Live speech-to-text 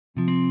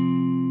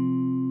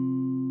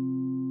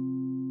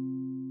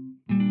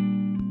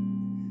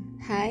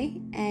Hi,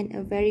 and a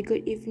very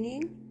good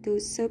evening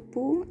to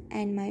Serpu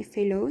and my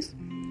fellows.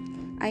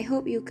 I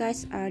hope you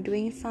guys are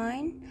doing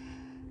fine.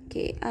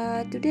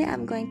 Today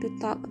I'm going to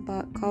talk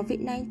about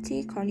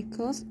COVID-19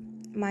 Chronicles,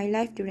 my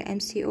life during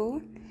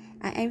MCO.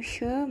 I am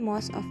sure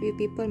most of you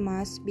people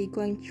must be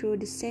going through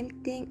the same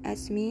thing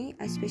as me,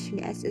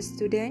 especially as a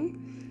student.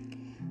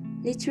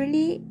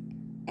 Literally,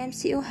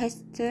 MCO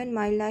has turned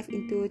my life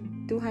into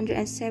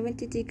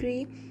 270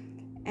 degrees,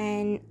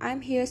 and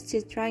I'm here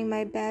still trying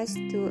my best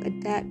to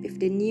adapt with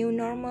the new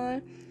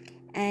normal,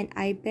 and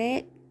I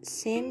bet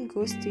same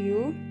goes to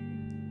you.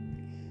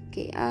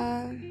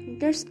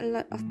 There's a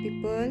lot of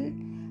people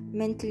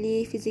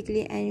mentally,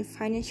 physically, and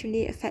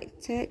financially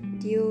affected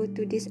due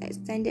to this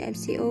extended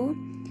MCO,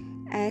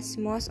 as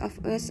most of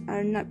us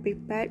are not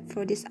prepared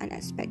for this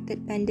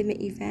unexpected pandemic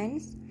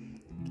events.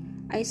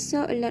 I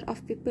saw a lot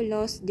of people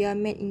lost their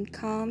main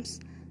incomes.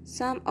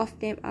 Some of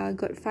them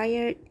got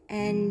fired,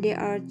 and they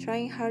are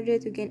trying harder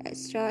to gain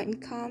extra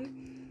income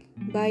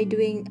by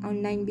doing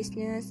online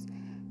business,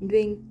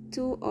 doing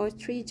 2 or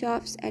 3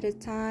 jobs at a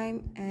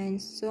time,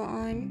 and so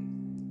on.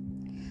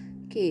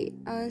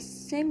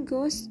 Same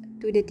goes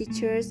to the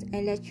teachers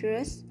and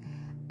lecturers.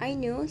 I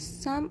know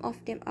some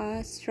of them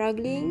are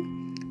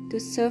struggling to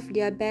serve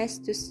their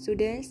best to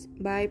students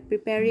by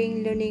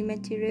preparing learning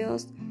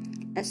materials,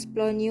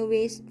 explore new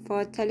ways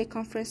for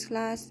teleconference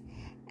class,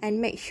 and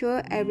make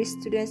sure every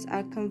students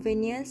are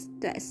convenient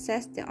to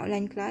access the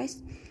online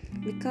class,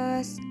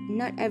 because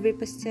not every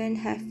person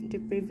have the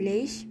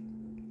privilege.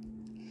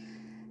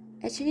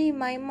 Actually,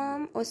 my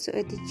mom also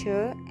a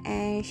teacher,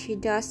 and she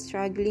does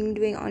struggling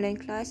doing online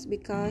class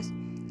because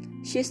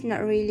she's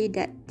not really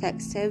that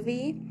tech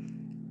savvy.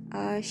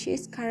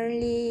 She's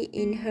currently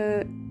in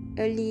her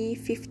early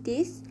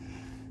 50s.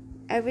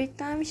 Every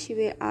time she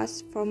will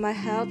ask for my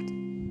help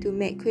to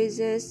make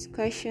quizzes,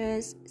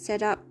 questions,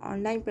 set up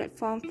online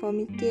platform for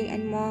meeting,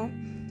 and more.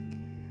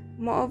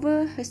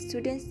 Moreover, her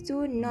students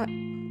too, not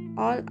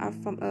all are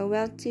from a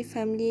wealthy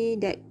family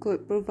that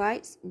could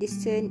provide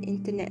decent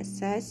internet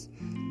access.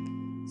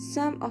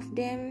 Some of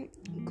them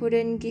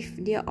couldn't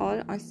give their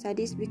all on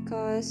studies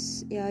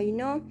because,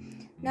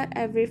 not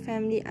every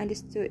family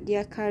understood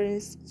their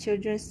current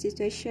children's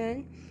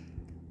situation.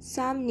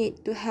 Some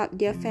need to help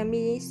their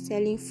families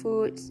selling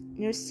foods,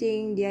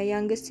 nursing their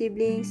younger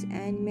siblings,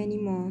 and many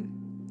more.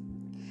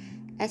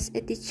 As a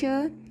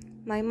teacher,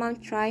 my mom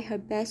tried her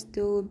best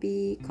to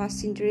be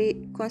considerate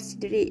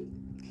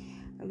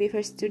with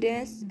her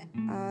students'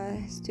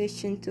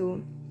 situation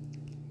too.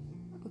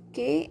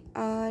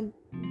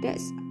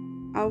 That's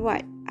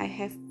what I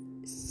have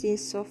seen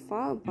so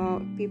far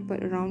about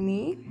people around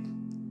me.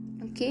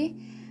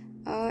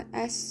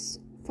 As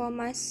for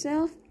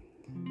myself,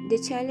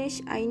 the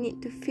challenge I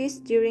need to face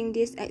during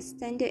this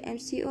extended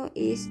MCO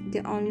is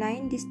the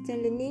online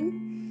distance learning.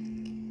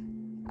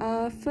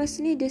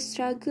 Firstly, the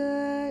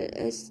struggle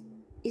is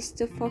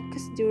to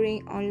focus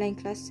during online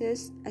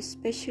classes,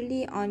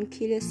 especially on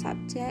killer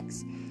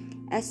subjects.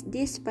 As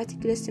this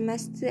particular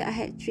semester, I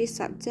had 3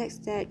 subjects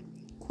that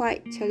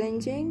quite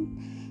challenging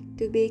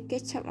to be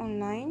catch up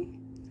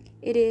online.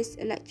 It is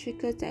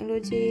electrical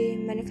technology,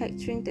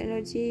 manufacturing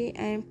technology,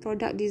 and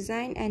product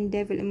design and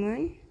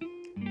development.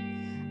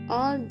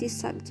 All these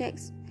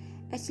subjects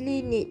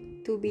actually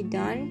need to be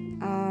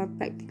done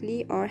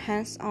practically or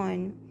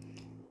hands-on.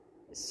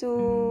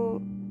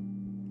 So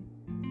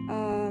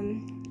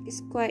it's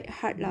quite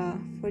hard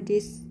for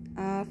this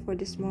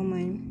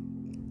moment.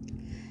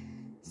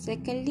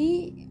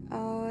 Secondly,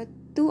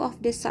 2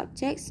 of the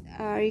subjects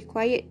are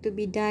required to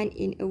be done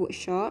in a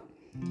workshop.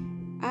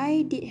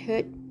 I did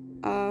heard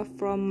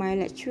from my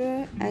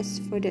lecturer as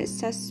for the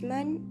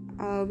assessment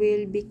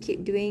will be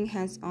keep doing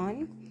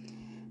hands-on,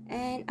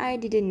 and I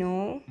didn't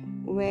know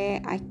where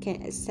I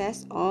can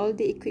access all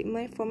the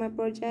equipment for my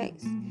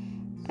projects.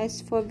 As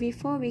for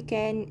before, we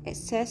can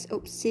access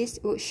OPSIS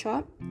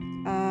workshop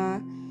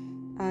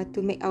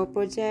to make our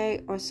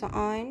project or so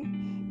on,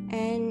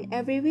 and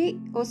every week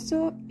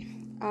also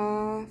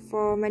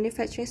for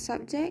manufacturing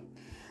subject,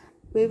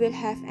 we will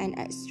have an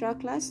extra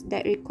class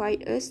that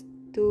required us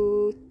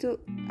to took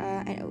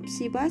an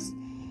OPSI bus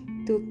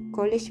to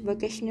College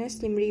Vocational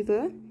Slim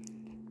River.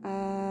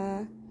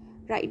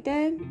 Right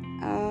there,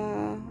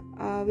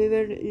 we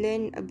will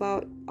learn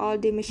about all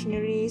the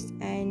machineries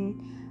and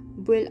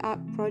build up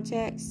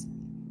projects,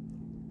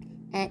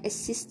 and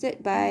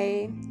assisted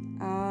by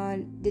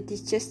the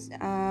teachers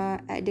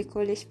at the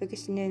College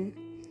Vocational.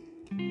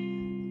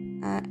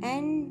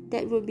 And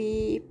that will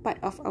be part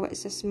of our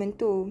assessment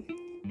too.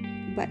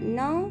 But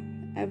now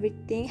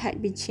everything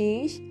had been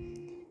changed.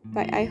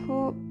 But I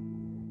hope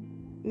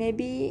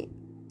maybe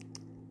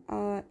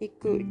it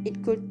could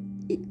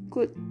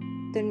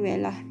turn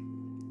well lah.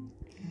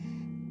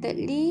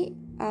 Thirdly,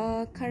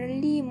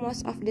 currently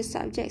most of the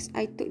subjects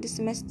I took this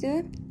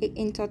semester, 8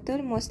 in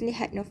total, mostly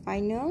had no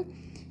final,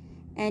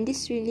 and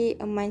this really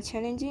mind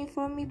challenging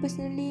for me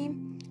personally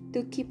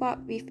to keep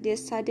up with the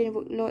sudden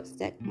workloads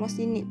that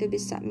mostly need to be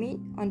submitted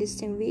on the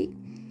same week.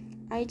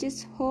 I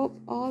just hope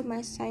all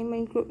my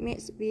assignment group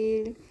mates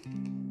will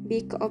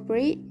be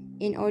cooperate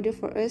in order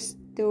for us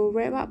to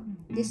wrap up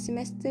this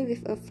semester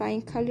with a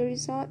flying color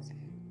result.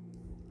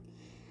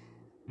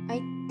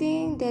 I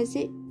think that's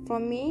it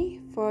from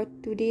me for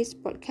today's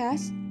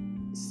podcast.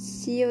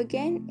 See you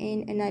again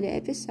in another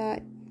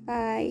episode.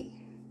 Bye.